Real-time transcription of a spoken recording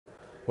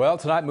Well,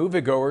 tonight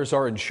moviegoers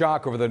are in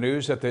shock over the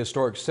news that the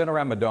historic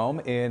Cinerama Dome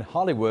in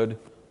Hollywood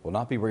will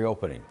not be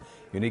reopening.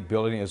 Unique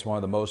building is one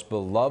of the most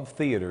beloved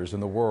theaters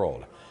in the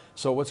world.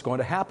 So what's going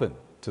to happen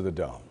to the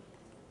dome?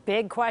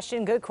 Big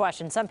question, good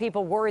question. Some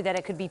people worry that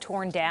it could be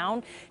torn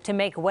down to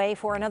make way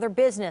for another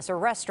business or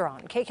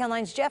restaurant. KCAL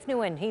 9's Jeff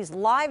Nguyen, he's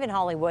live in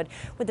Hollywood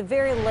with the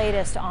very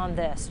latest on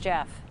this.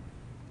 Jeff.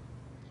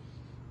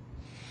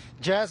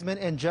 Jasmine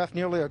and Jeff,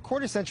 nearly a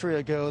quarter century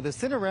ago, the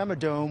Cinerama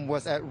Dome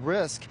was at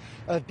risk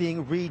of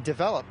being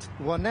redeveloped.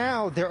 Well,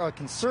 now there are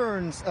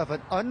concerns of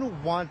an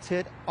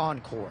unwanted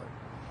encore.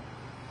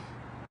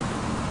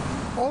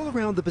 All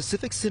around the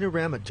Pacific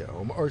Cinerama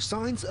Dome are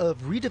signs of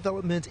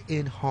redevelopment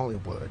in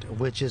Hollywood,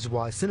 which is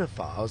why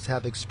cinephiles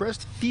have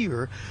expressed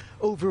fear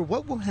over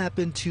what will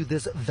happen to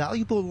this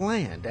valuable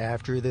land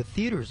after the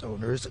theater's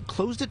owners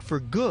closed it for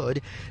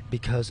good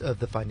because of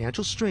the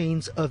financial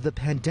strains of the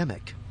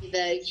pandemic.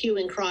 The hue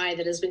and cry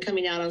that has been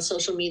coming out on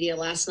social media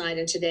last night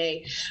and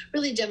today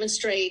really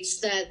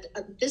demonstrates that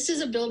this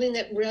is a building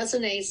that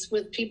resonates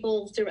with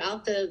people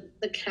throughout the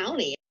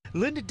county.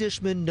 Linda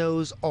Dishman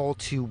knows all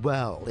too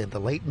well. In the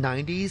late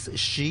 90s,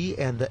 she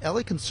and the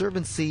LA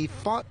Conservancy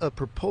fought a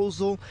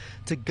proposal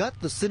to gut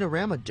the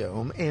Cinerama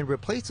Dome and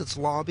replace its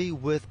lobby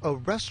with a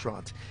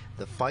restaurant.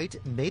 The fight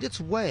made its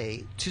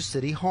way to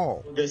City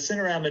Hall. The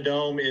Cinerama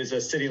Dome is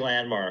a city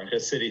landmark, a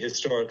city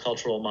historic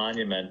cultural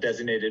monument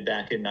designated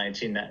back in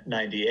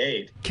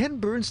 1998.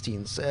 Ken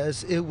Bernstein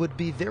says it would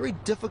be very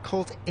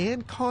difficult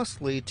and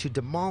costly to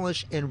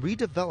demolish and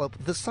redevelop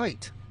the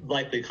site.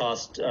 Likely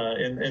cost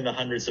in the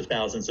hundreds of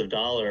thousands of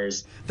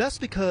dollars. That's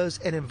because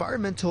an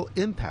environmental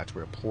impact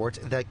report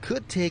that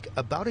could take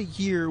about a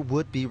year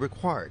would be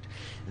required.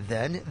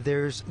 Then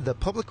there's the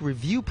public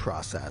review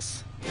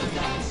process.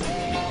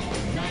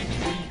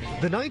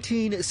 The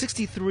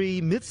 1963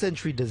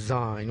 mid-century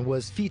design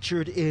was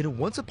featured in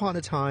Once Upon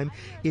a Time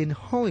in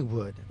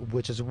Hollywood,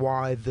 which is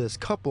why this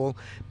couple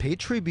paid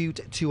tribute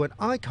to an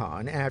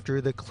icon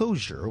after the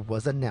closure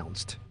was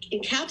announced.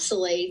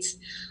 Encapsulates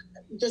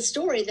the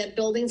story that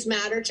buildings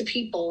matter to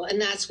people,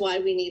 and that's why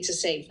we need to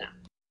save them.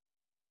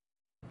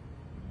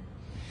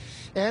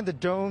 And the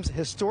dome's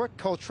historic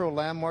cultural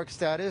landmark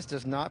status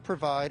does not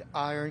provide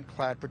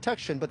ironclad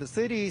protection, but the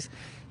city's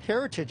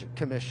Heritage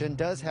Commission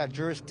does have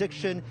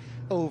jurisdiction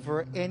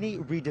over any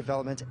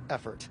redevelopment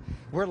effort.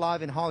 We're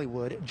live in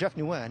Hollywood. Jeff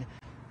Nguyen,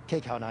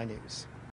 KCAL 9 News.